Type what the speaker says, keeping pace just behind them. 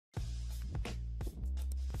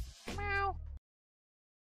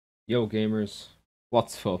Yo gamers,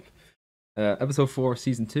 what's up? Episode 4,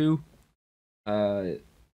 season 2. Uh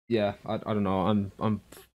yeah, I don't know. I'm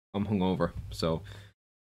hungover. So,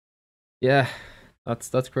 yeah,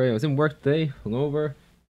 that's great. I was in work today, hungover,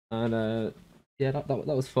 and yeah, that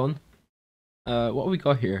was fun. What we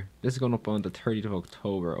got here? This is going up on the 30th of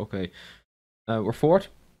October. Okay. We're fourth.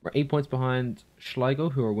 We're 8 points behind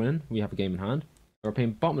Sligo, who are winning. We have a game in hand. We're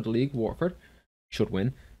playing bottom of the league, Waterford. Should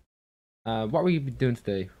win. What are we doing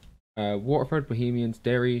today? Waterford, Bohemians,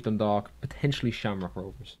 Derry, Dundalk, potentially Shamrock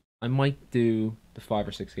Rovers. I might do the 5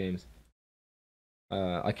 or 6 games.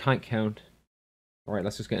 I can't count. All right,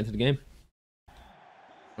 let's just get into the game.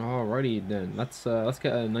 Alrighty then, let's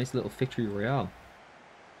get a nice little victory royale.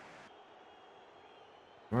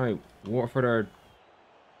 All right, Waterford are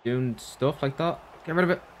doing stuff like that. Get rid of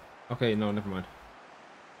it. Okay, no, never mind.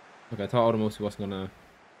 Okay, I thought Odomosu wasn't gonna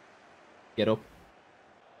get up.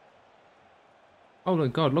 Oh my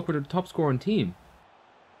god, look, we're the top scoring team.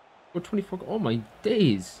 We're 24. Oh my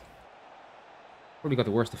days. Probably got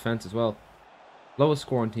the worst defense as well. Lowest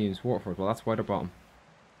scoring teams, Waterford. Well, that's why they're bottom.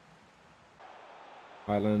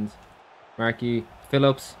 Highlands, Markey,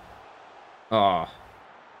 Phillips. Ah.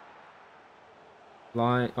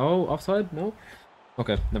 Line. Oh, offside? No?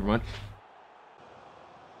 Okay, never mind.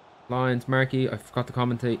 Lines, Markey. I forgot to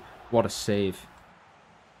commentate. What a save.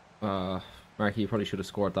 Markey, you probably should have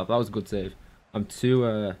scored that. That was a good save. I'm too,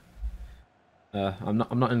 I'm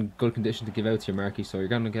not in good condition to give out to you, Markey, so you're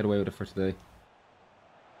gonna get away with it for today.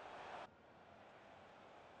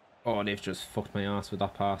 Oh, they've just fucked my ass with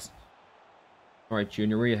that pass. Alright,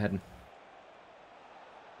 Junior, where are you heading?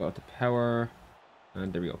 Got the power.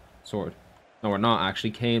 And there we go. Sorted. No, we're not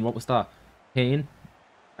actually. Kane, what was that? Kane?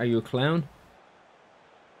 Are you a clown?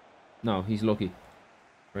 No, he's lucky.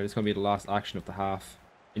 Right, it's going to be the last action of the half.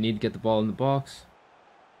 We need to get the ball in the box.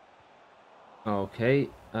 Okay.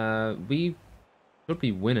 We should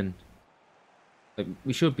be winning. Like,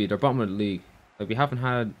 we should be. They're bottom of the league. Like, we haven't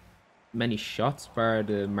had many shots, bar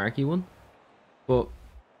the Marquee one. But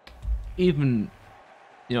even,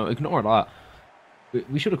 ignore that.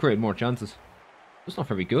 We should have created more chances. It's not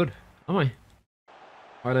very good, am I?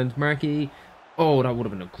 Ireland, Markey. Oh, that would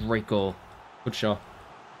have been a great goal. Good shot.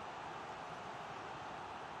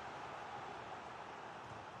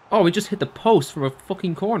 Oh, we just hit the post from a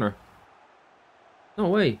fucking corner. No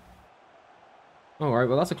way. Oh, alright,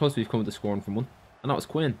 well, that's the closest we've come to scoring from one. And that was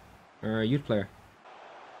Quinn, our youth player.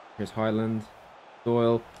 Here's Highland.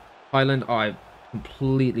 Doyle. Highland. Oh, I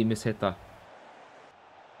completely mishit that.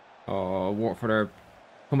 Oh, Watford are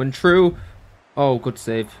coming through. Oh, good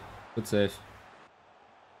save. Good save.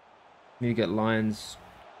 Need to get lines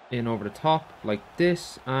in over the top like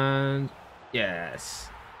this, and yes,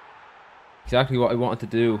 exactly what I wanted to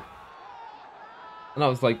do. And that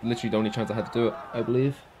was like literally the only chance I had to do it, I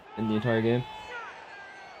believe, in the entire game.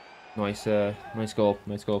 Nice, nice goal,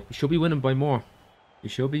 nice goal. We should be winning by more. We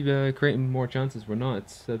should be creating more chances. We're not.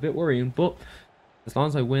 It's a bit worrying, but as long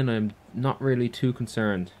as I win, I'm not really too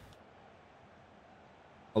concerned.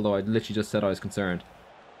 Although I literally just said I was concerned.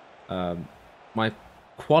 My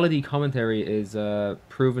quality commentary is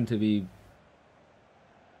proven to be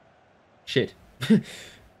shit,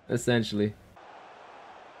 essentially.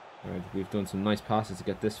 Alright, we've done some nice passes to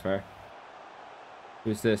get this far.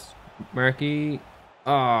 Who's this? Markey.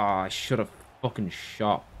 Ah, I should have fucking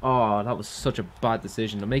shot. Oh, that was such a bad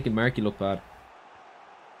decision. I'm making Markey look bad.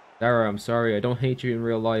 Dara, I'm sorry. I don't hate you in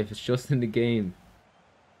real life. It's just in the game.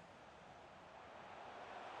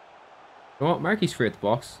 You know what? Markey's free at the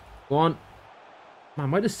box. Go on.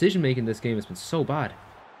 Man, my decision making this game has been so bad.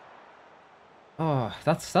 Oh,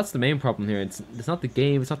 that's the main problem here. It's not the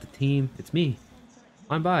game, it's not the team, it's me.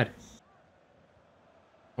 I'm bad.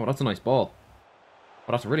 Oh, that's a nice ball.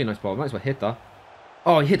 Oh, that's a really nice ball. Might as well hit that.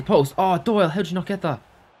 Oh, he hit the post. Oh, Doyle, how did you not get that?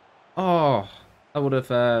 Oh, that would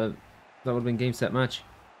have been game set match.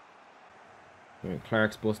 Right,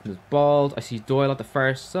 Clark's busting his balls. I see Doyle at the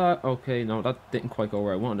first shot. Okay, no, that didn't quite go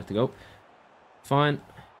where I wanted it to go. Fine.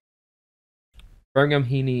 Birmingham,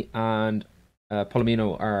 Heaney, and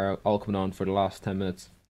Palomino are all coming on for the last 10 minutes.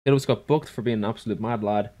 Phillips got booked for being an absolute mad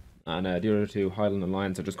lad, and the other two, Highland and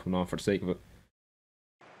Lyons, are just coming on for the sake of it.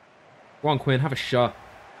 Go on, Quinn, have a shot.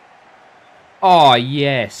 Oh,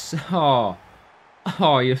 yes. Oh,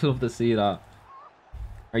 oh, you'd love to see that.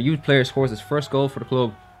 Our youth player scores his first goal for the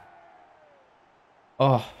club.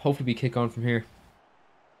 Oh, hopefully we kick on from here.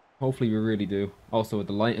 Hopefully we really do. Also,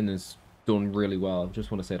 the lighting is done really well. I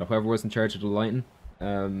just want to say that whoever was in charge of the lighting,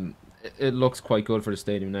 it looks quite good for the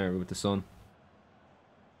stadium now with the sun.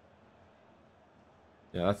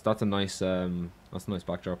 Yeah, that's a nice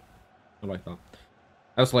backdrop. I like that.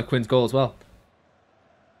 I also like Quinn's goal as well.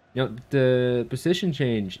 You know, the position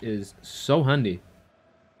change is so handy.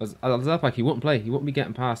 As left back, he wouldn't play. He wouldn't be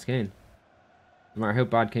getting past Kane. No matter how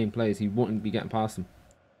bad Kane plays, he wouldn't be getting past him.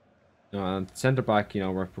 You know, and centre back, you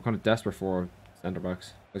know, we're kind of desperate for centre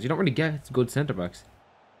backs because you don't really get good centre backs.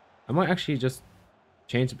 I might actually just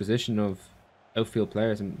change the position of outfield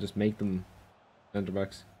players and just make them centre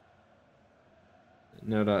backs.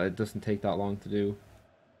 Now that it doesn't take that long to do.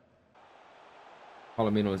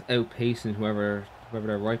 Palomino is outpacing whoever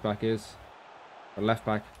their right back is, or left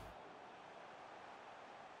back.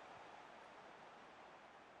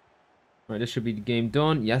 Right, this should be the game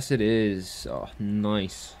done. Yes, it is. Oh,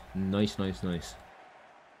 nice. Nice, nice, nice.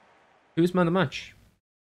 Who's man of the match?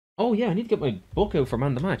 Oh, yeah, I need to get my book out for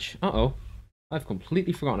man of the match. Uh-oh. I've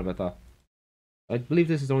completely forgotten about that. I believe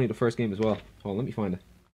this is only the first game as well. Hold on, let me find it.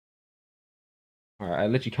 Alright, I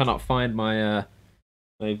literally cannot find my,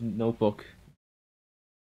 my notebook.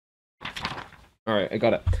 Alright, I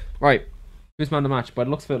got it. Right, who's man of the match? By the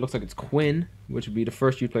looks of it, looks like it's Quinn, which would be the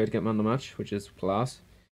first youth player to get man of the match, which is class.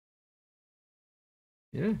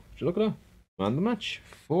 Yeah, look at that. Man of the match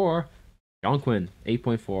for John Quinn,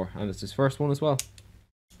 8.4, and it's his first one as well.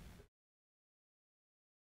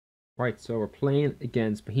 Right, so we're playing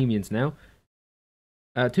against Bohemians now.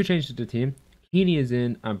 Two changes to the team. Heaney is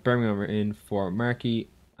in and Birmingham are in for Markey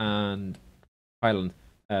and Highland.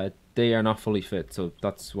 They are not fully fit, so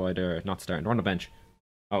that's why they're not starting. They're on the bench.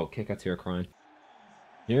 Oh, kick out here crying.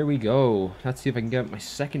 Here we go. Let's see if I can get my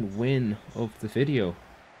second win of the video.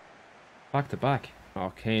 Back to back.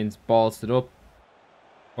 Oh, Kane's balls it up.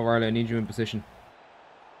 Oh, Riley, I need you in position.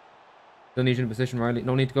 Still need you in position, Riley.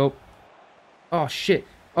 No need to go. Oh, shit.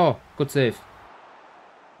 Oh, good save.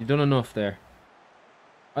 You've done enough there.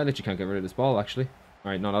 I literally can't get rid of this ball, actually.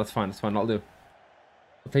 Alright, no, that's fine. That's fine. That'll do.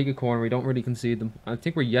 We'll take a corner. We don't really concede them. I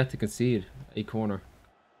think we're yet to concede a corner.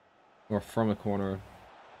 Or from a corner.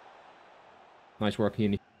 Nice work,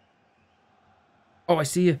 Heaney. Oh, I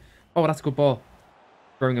see you. Oh, that's a good ball.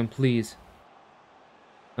 Birmingham, please.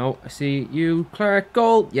 No, I see you. Clark,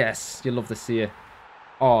 goal. Yes, you love to see it.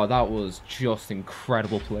 Oh, that was just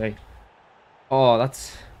incredible play. Oh,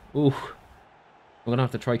 that's... Ooh. We're going to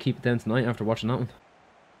have to try keep it down tonight after watching that one.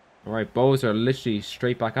 Alright, bows are literally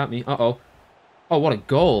straight back at me. Uh-oh. Oh, what a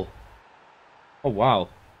goal. Oh, wow.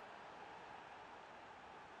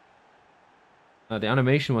 The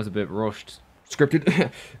animation was a bit rushed.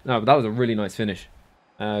 Scripted. No, but that was a really nice finish.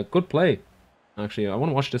 Good play. Actually, I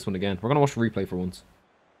want to watch this one again. We're going to watch the replay for once.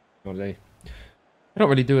 I don't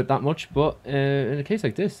really do it that much, but in a case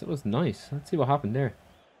like this, it was nice. Let's see what happened there.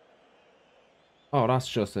 Oh, that's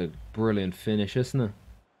just a brilliant finish, isn't it?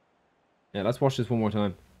 Yeah, let's watch this one more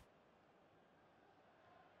time.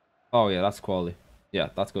 Oh, yeah, that's quality. Yeah,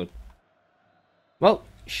 that's good. Well,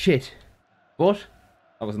 shit. But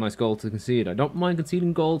that was a nice goal to concede. I don't mind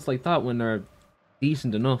conceding goals like that when they're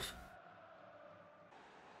decent enough.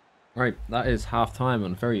 Right, that is half time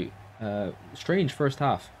and very strange first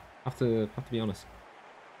half. Have to be honest.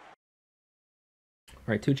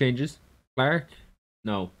 Right, two changes. Clark,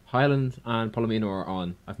 no, Highland and Palomino are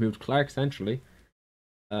on. I've moved Clark centrally.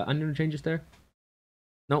 Any other changes there?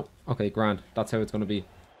 No. Okay, grand. That's how it's gonna be.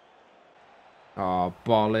 Oh,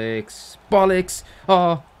 bollocks, bollocks!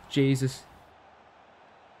 Oh, Jesus!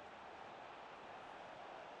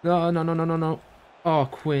 No, no, no, no, no, no! Oh,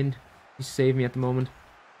 Quinn, you saved me at the moment.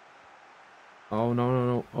 Oh no, no,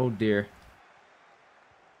 no! Oh dear.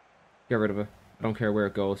 Get rid of it. I don't care where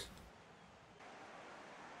it goes.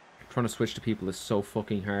 Trying to switch to people is so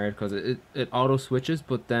fucking hard because it auto switches,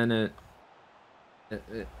 but then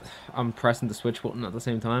I'm pressing the switch button at the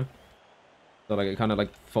same time, so like it kind of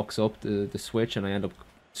like fucks up the switch, and I end up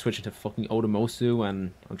switching to fucking Odomosu,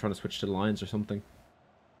 and I'm trying to switch to lines or something.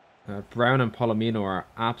 Brown and Palomino are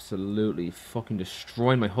absolutely fucking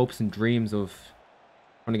destroying my hopes and dreams of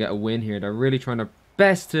trying to get a win here. They're really trying their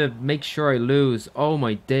best to make sure I lose. Oh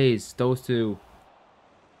my days, those two.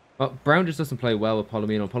 Well, Brown just doesn't play well with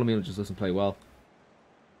Palomino. Palomino just doesn't play well.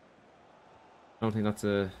 I don't think that's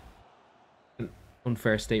an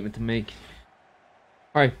unfair statement to make.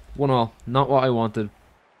 Alright, 1-1. Not what I wanted,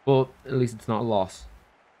 but at least it's not a loss.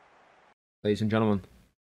 Ladies and gentlemen,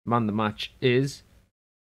 man of the match is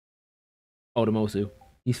Odomosu.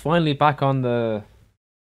 He's finally back on the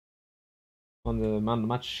man of the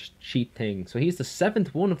match sheet thing. So he's the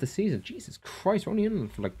 7th one of the season. Jesus Christ, we're only in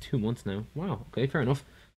for like 2 months now. Wow, okay, fair enough.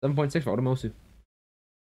 7.6 for Odomosu.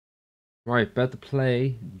 Right, about to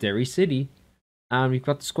play Derry City. And we've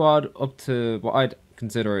got the squad up to what I'd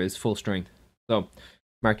consider is full strength. So,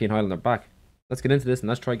 Markey and Highland are back. Let's get into this and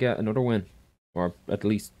let's try to get another win. Or at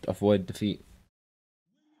least avoid defeat.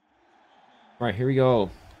 Right, here we go.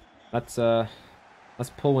 Let's Let's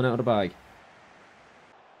pull one out of the bag.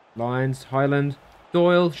 Lines, Highland,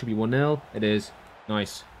 Doyle. Should be 1-0. It is.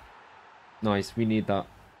 Nice. Nice. We need that.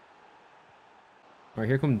 Alright,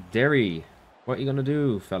 here comes Derry. What are you going to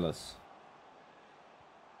do, fellas?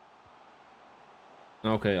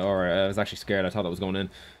 Okay, alright. I was actually scared. I thought that was going in.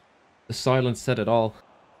 The silence said it all.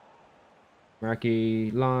 Marky,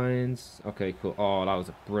 lines. Okay, cool. Oh, that was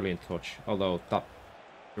a brilliant touch. Although that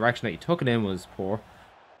direction that you took it in was poor.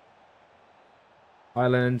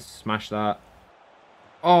 Highland, smash that.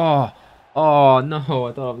 Oh! Oh, no.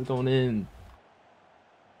 I thought it was going in.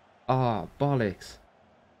 Ah, oh, bollocks.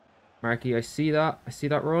 Marky, I see that. I see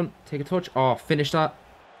that run. Take a touch. Oh, finish that.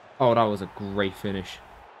 Oh, that was a great finish.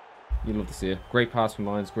 You'd love to see it. Great pass from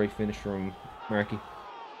Lines. Great finish from Marky.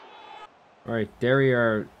 Alright, Derry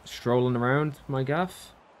are strolling around my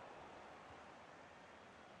gaff.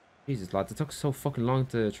 Jesus, lads. It took so fucking long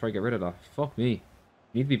to try to get rid of that. Fuck me.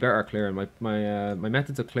 Need to be better at clearing. My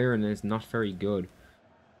methods of clearing is not very good.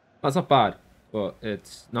 Well, it's not bad, but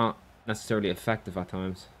it's not necessarily effective at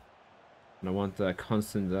times. And I want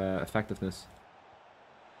constant effectiveness.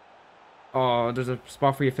 Oh, there's a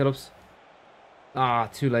spot for you, Phillips. Ah,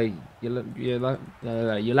 too late. You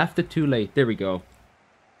left it too late. There we go.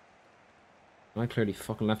 I clearly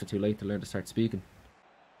fucking left it too late to learn to start speaking.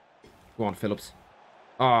 Go on, Phillips.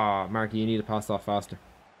 Ah, Marky, you need to pass off faster.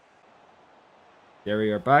 There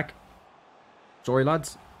we are back. Sorry,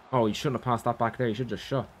 lads. Oh, you shouldn't have passed that back there. You should have just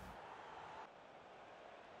shot.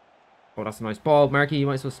 Oh, that's a nice ball. Marky, you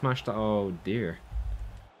might as well smash that. Oh, dear.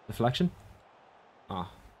 Deflection?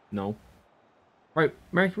 Ah, no. Right,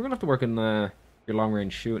 Marky, we're going to have to work on your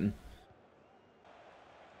long-range shooting.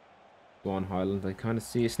 Go on, Highland. I kind of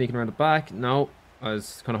see you sneaking around the back. No, I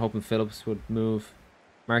was kind of hoping Phillips would move.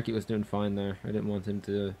 Marky was doing fine there. I didn't want him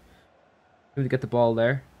to get the ball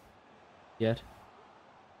there yet.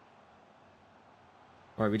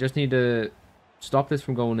 Alright, we just need to stop this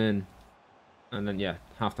from going in. And then, yeah,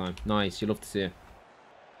 halftime. Nice. You love to see it.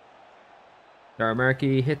 There,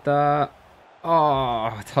 Marky. Hit that. Oh,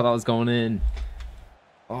 I thought that was going in.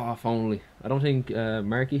 Oh, if only. I don't think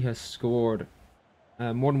Marky has scored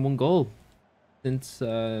more than one goal since,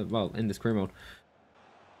 well, in this career mode.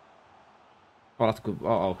 Oh, that's good.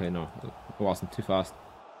 Oh, okay, no. It wasn't. Too fast.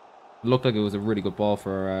 It looked like it was a really good ball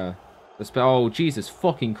for the spell. Oh, Jesus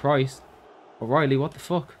fucking Christ. O'Reilly, what the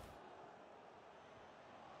fuck?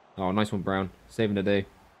 Oh, nice one, Brown. Saving the day.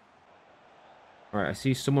 Alright, I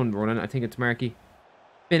see someone running. I think it's Marky.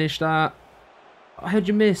 Finish that. Oh, how'd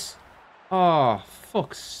you miss? Oh,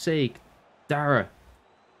 fuck's sake. Dara.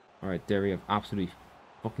 Alright, Derry have absolutely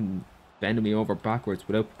fucking bending me over backwards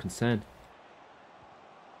without consent.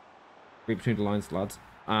 Read between the lines, lads.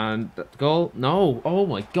 And the goal? No. Oh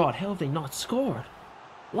my god, how have they not scored?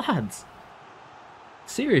 Lads.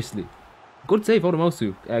 Seriously. Good save,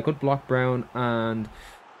 Odomosu. Good block, Brown, and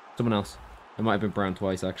someone else. It might have been Brown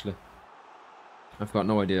twice, actually. I've got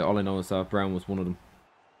no idea. All I know is that Brown was one of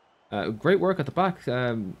them. Great work at the back.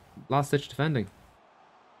 Last-ditch defending.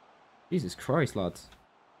 Jesus Christ, lads.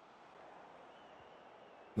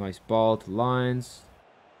 Nice ball to Lines.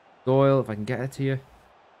 Doyle, if I can get it to you.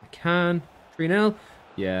 I can. 3-0.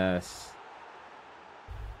 Yes.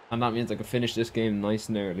 And that means I can finish this game nice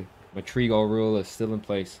and early. My 3-goal rule is still in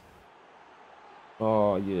place.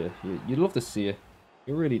 Oh, yeah. You'd love to see it.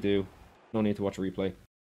 You really do. No need to watch a replay.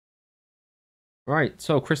 Alright,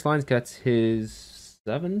 so Chris Lines gets his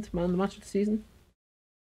 7th man of the match of the season?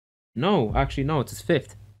 No, actually, no, it's his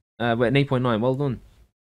 5th. With an 8.9. Well done.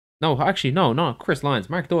 No, actually, no. Chris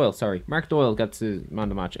Lines. Mark Doyle, sorry. Mark Doyle gets his man of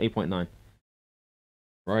the match. 8.9.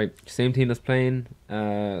 Right, same team that's playing.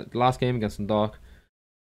 The last game against Dundalk.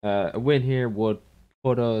 A win here would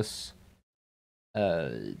put us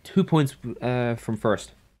 2 points from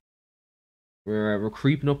first. We're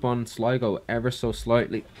creeping up on Sligo ever so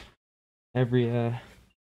slightly. Every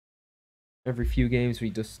few games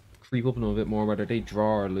we just creep up a little bit more, whether they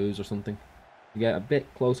draw or lose or something. We get a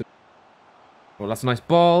bit closer. Well, that's a nice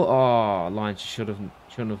ball. Oh, Lines, you shouldn't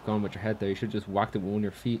have gone with your head there. You should have just whacked it with one of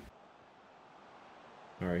your feet.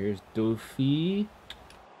 All right, here's Duffy.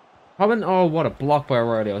 Robin, oh, what a block by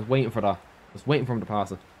O'Reilly. I was waiting for that. I was waiting for him to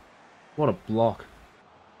pass it. What a block.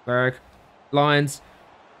 Berg. Lines.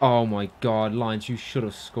 Oh my god, Lines, you should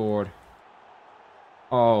have scored.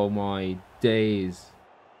 Oh my days.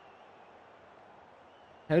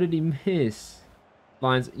 How did he miss?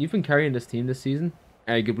 Lines, you've been carrying this team this season,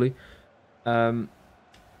 arguably.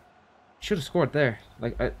 Should have scored there.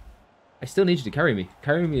 Like, I still need you to carry me.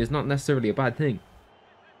 Carrying me is not necessarily a bad thing.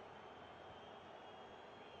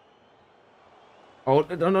 Oh,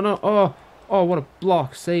 no. Oh, what a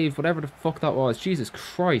block, save, whatever the fuck that was. Jesus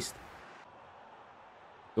Christ.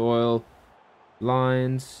 Doyle.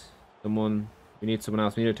 Lines. Someone. We need someone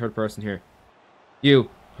else. We need a third person here. You.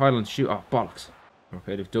 Highland, shoot. Oh, bollocks.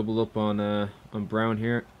 Okay, they've doubled up on Brown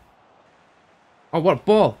here. Oh, what a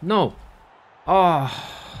ball. No. Oh.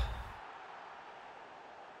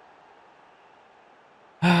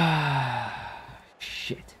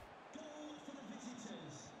 Shit.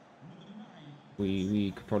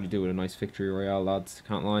 We could probably do with a nice victory royale, lads.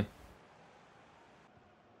 Can't lie.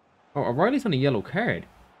 Oh, O'Reilly's on a yellow card.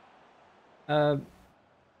 Why?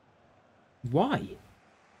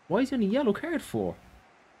 Why is he on a yellow card for?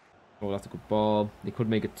 Oh, that's a good ball. They could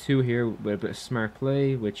make it 2 here with a bit of smart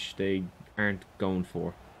play, which they aren't going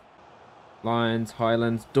for. Lions,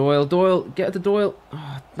 Highlands, Doyle, get it to Doyle.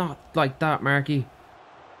 Oh, not like that, Marky.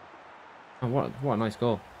 Oh, what a nice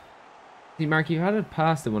goal. See, Marky, you had it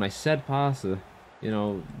past it when I said pass it. You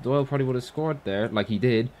know, Doyle probably would have scored there, like he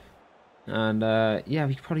did. And, yeah,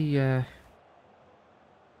 we could probably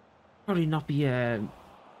not be, I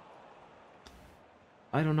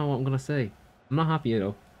don't know what I'm going to say. I'm not happy,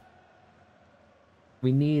 though.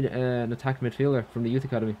 We need an attack midfielder from the youth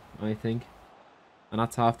academy, I think. And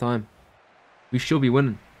that's half time. We should be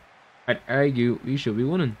winning. I'd argue we should be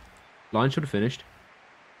winning. Line should have finished.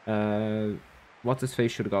 What's his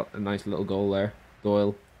face should have got a nice little goal there.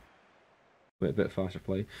 Doyle. With a bit faster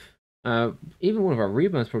play. Even one of our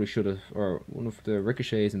rebounds probably should have, or one of the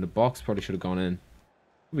ricochets in the box probably should have gone in.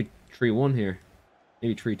 Maybe 3-1 here.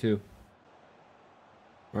 Maybe 3-2.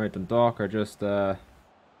 Alright, Dundalk are just,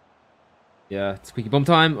 yeah, squeaky bum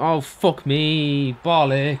time. Oh, fuck me.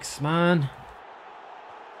 Bollocks, man.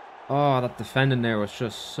 Oh, that defending there was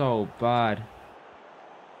just so bad.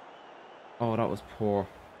 Oh, that was poor.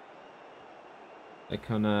 I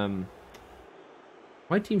can,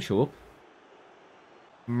 my team show up.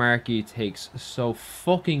 Marky takes so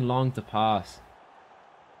fucking long to pass.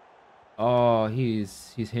 Oh,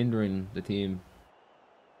 he's hindering the team.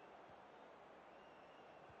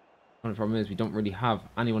 The problem is we don't really have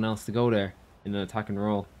anyone else to go there in an attacking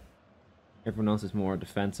role. Everyone else is more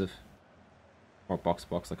defensive. Or box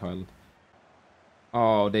like Highland.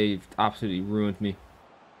 Oh, they've absolutely ruined me.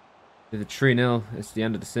 It's a 3-0. It's the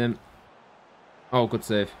end of the sim. Oh, good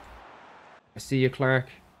save. I see you, Clark.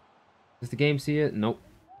 Does the game see it? Nope.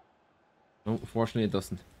 No, unfortunately it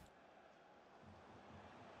doesn't.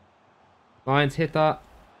 Lions hit that.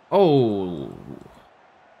 Oh.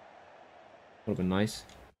 Would have been nice.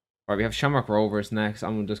 Alright, we have Shamrock Rovers next.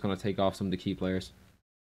 I'm just going to take off some of the key players.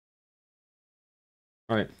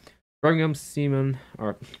 Alright. Birmingham Seaman,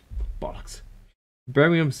 or bollocks.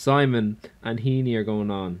 Birmingham Simon and Heaney are going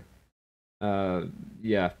on.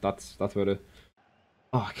 Yeah, that's about it.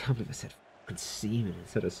 Oh, I can't believe I said fucking Seaman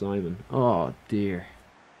instead of Simon. Oh dear.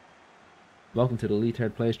 Welcome to the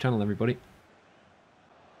LeetardPlays channel, everybody.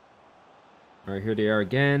 Alright, here they are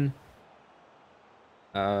again.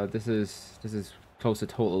 This is close to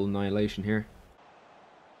total annihilation here.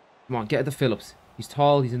 Come on, get at the Phillips. He's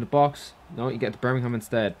tall, he's in the box. No, you get to Birmingham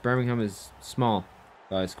instead. Birmingham is small.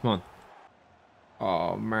 Guys, come on.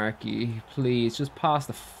 Oh, Marky, please, just pass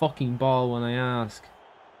the fucking ball when I ask.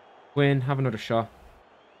 Win, have another shot.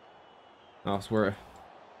 Oh, I swear.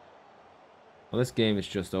 Well, this game is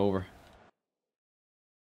just over.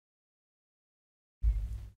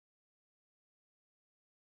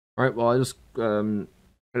 Alright, well, I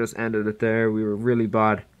just ended it there. We were really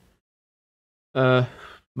bad. Man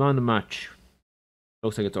of the match.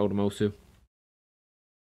 Looks like it's Odomosu.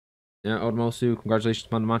 Yeah, Odomosu,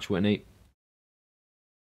 congratulations, man of the match with an 8.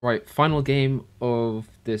 Right, final game of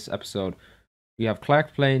this episode. We have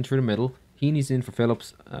Clark playing through the middle. Heaney's in for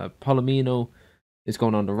Phillips. Palomino is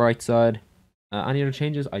going on the right side. Any other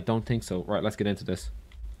changes? I don't think so. Right, let's get into this.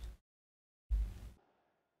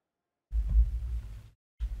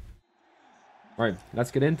 Right, let's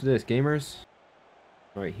get into this, gamers.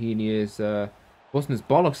 Right, Heaney is busting his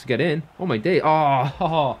bollocks to get in. Oh my day.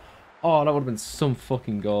 Oh, that would have been some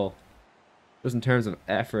fucking goal. Just in terms of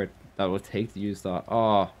effort that would take to use that.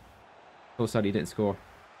 Oh, so sad he didn't score.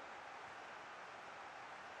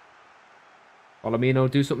 Palomino,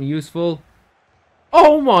 do something useful.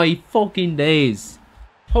 Oh my fucking days.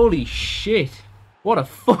 Holy shit. What a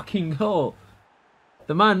fucking goal.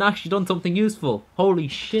 The man actually done something useful. Holy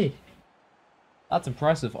shit. That's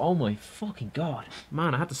impressive. Oh my fucking god.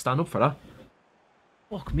 Man, I had to stand up for that.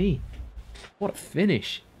 Fuck me. What a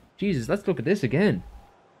finish. Jesus, let's look at this again.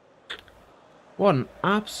 What an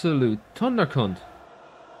absolute thundercunt.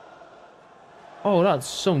 Oh, that's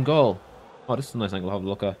some goal. Oh, this is a nice angle to have a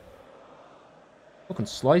look at. Fucking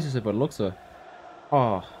slices it by the looks of it.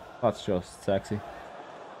 Oh, that's just sexy.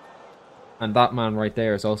 And that man right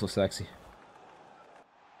there is also sexy.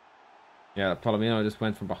 Yeah, Palomino just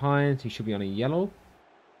went from behind. He should be on a yellow.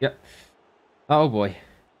 Yep. Oh boy.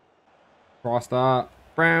 Cross that.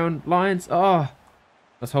 Brown lines. Oh. I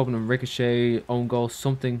was hoping a ricochet, own goal,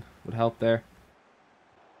 something would help there.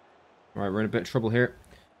 Alright, we're in a bit of trouble here.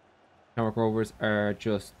 Shamrock Rovers are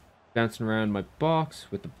just bouncing around my box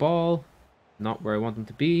with the ball. Not where I want them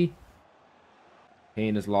to be.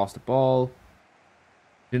 Kane has lost the ball.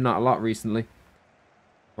 Doing that a lot recently.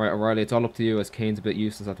 Right, O'Reilly, it's all up to you as Kane's a bit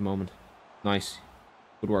useless at the moment. Nice.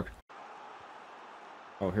 Good work.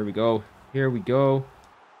 Oh, here we go. Here we go.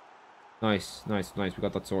 Nice, nice, nice. We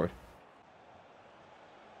got that sorted.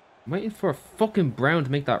 I'm waiting for a fucking Brown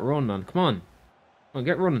to make that run, man. Come on. Come on,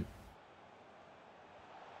 get running.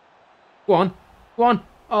 Go on. Go on.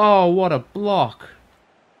 Oh, what a block.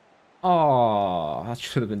 Oh, that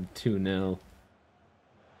should have been 2-0. Want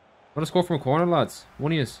to score from a corner, lads?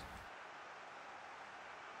 One of yous.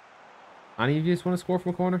 Any of yous want to score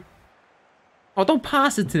from a corner? Oh, don't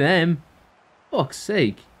pass it to them. Fuck's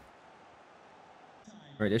sake.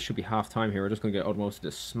 Alright, this should be half time here. We're just going to get Odmos to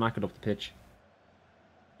just smack it up the pitch.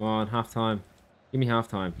 Come on, half time. Give me half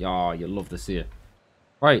time. Yeah, you'll love to see it.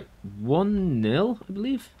 Right, 1-0, I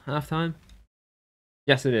believe. Half time.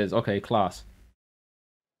 Yes, it is. Okay, class.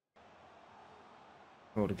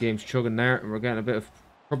 Oh, the game's chugging there, and we're getting a bit of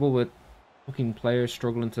trouble with fucking players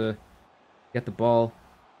struggling to get the ball.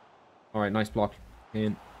 Alright, nice block.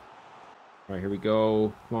 In. Alright, here we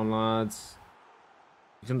go. Come on, lads.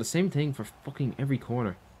 He's done the same thing for fucking every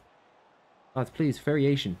corner. Lads, please,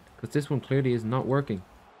 variation. Because this one clearly is not working.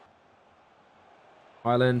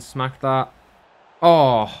 Highland, smack that.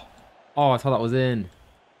 Oh! Oh, I thought that was in.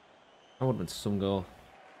 That would have been some goal.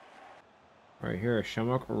 Right here,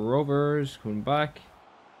 Shamrock Rovers coming back.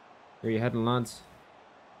 Where are you heading, lads?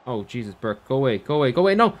 Oh, Jesus, Burke. Go away, go away, go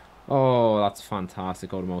away. No! Oh, that's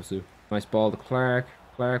fantastic, Odomosu. Nice ball to Clark.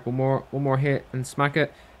 Clark, one more hit and smack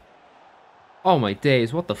it. Oh my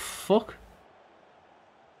days, what the fuck?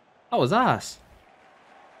 That was ass.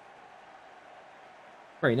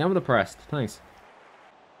 Right, now I'm depressed. Thanks.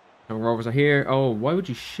 Shamrock Rovers are here. Oh, why would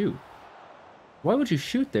you shoot? Why would you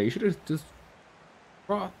shoot there? You should have just...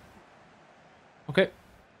 Okay.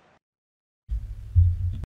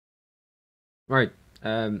 Right.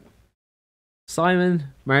 Simon,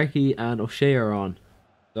 Markey, and O'Shea are on.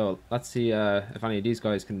 So let's see if any of these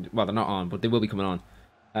guys can... Well, they're not on, but they will be coming on.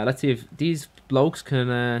 Let's see if these blokes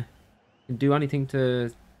can do anything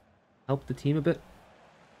to help the team a bit.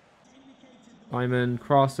 Simon,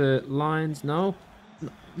 cross it, lines, no.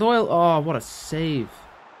 Doyle, oh, what a save.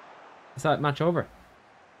 Is that match over?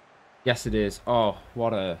 Yes, it is. Oh,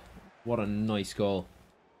 what a nice goal.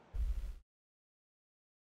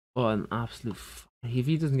 Oh, an absolute... If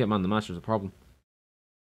he doesn't get man of the match, there's a problem.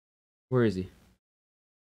 Where is he?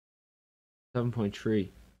 7.3.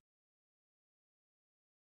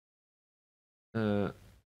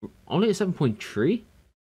 Only a 7.3?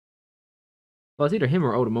 Well, it's either him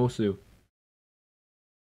or Odomosu.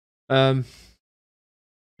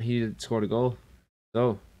 He scored a goal.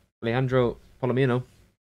 So, Alejandro Palomino,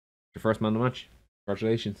 your first man of the match.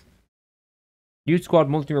 Congratulations. Youth Squad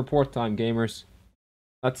multi-report time, gamers.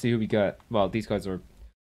 Let's see who we get. Well, these guys are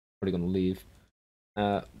probably going to leave.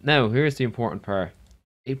 Now, here's the important part.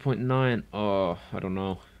 8.9. Oh, I don't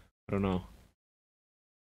know. I don't know.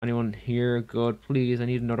 Anyone here? Good. Please, I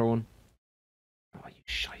need another one. Oh, you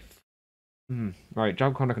shite. Alright,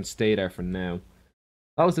 Job Connor can stay there for now.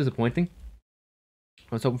 That was disappointing.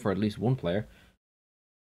 I was hoping for at least one player.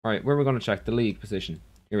 Alright, where are we going to check? The league position.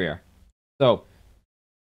 Here we are. So,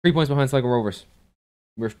 3 points behind Sligo Rovers.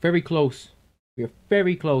 We're very close. We are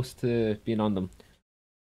very close to being on them.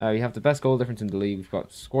 We have the best goal difference in the league. We've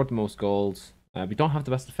got scored the most goals. We don't have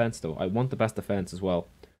the best defense though. I want the best defense as well.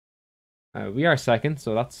 We are second,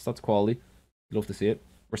 so that's quality. Love to see it.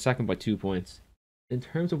 We're second by 2 points. In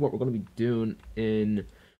terms of what we're going to be doing in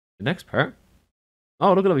the next part.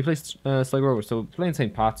 Oh, look at that. We play Sligo Rovers. So we're playing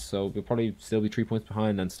St. Pat's, so we'll probably still be 3 points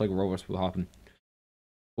behind, and Sligo Rovers will happen.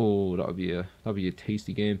 Oh, that would be a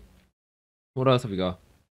tasty game. What else have we got?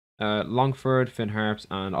 Longford, Finn Harps,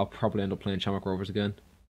 and I'll probably end up playing Shamrock Rovers again.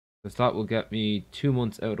 Because that will get me 2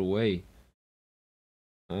 months out of the way.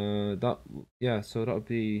 So that would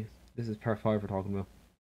be... This is part 5 we're talking about.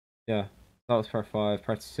 Yeah, that was part 5.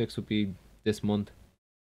 Part 6 would be this month.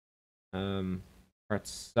 Part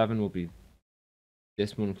 7 will be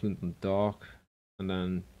this month, including Dundalk. And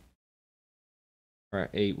then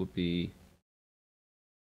part 8 would be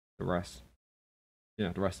the rest.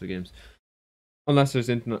 Yeah, the rest of the games. Unless there's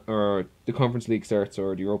internet or the Conference League starts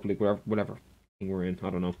or the Europa League, whatever thing we're in. I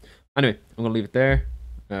don't know. Anyway, I'm gonna leave it there.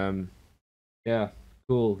 Yeah,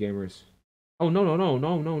 cool gamers. Oh, no, no, no,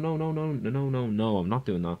 no, no, no, no, no, no, no, no, no. I'm not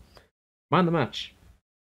doing that. Man the match.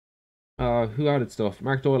 Who added stuff?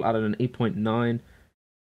 Mark Doyle added an 8.9.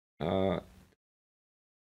 Uh,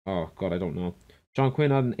 oh, God, I don't know. John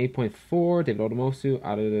Quinn added an 8.4. David Odomosu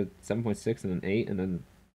added a 7.6 and an 8. And then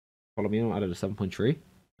Palomino added a 7.3,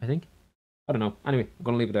 I think. I don't know. Anyway, I'm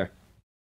going to leave it there.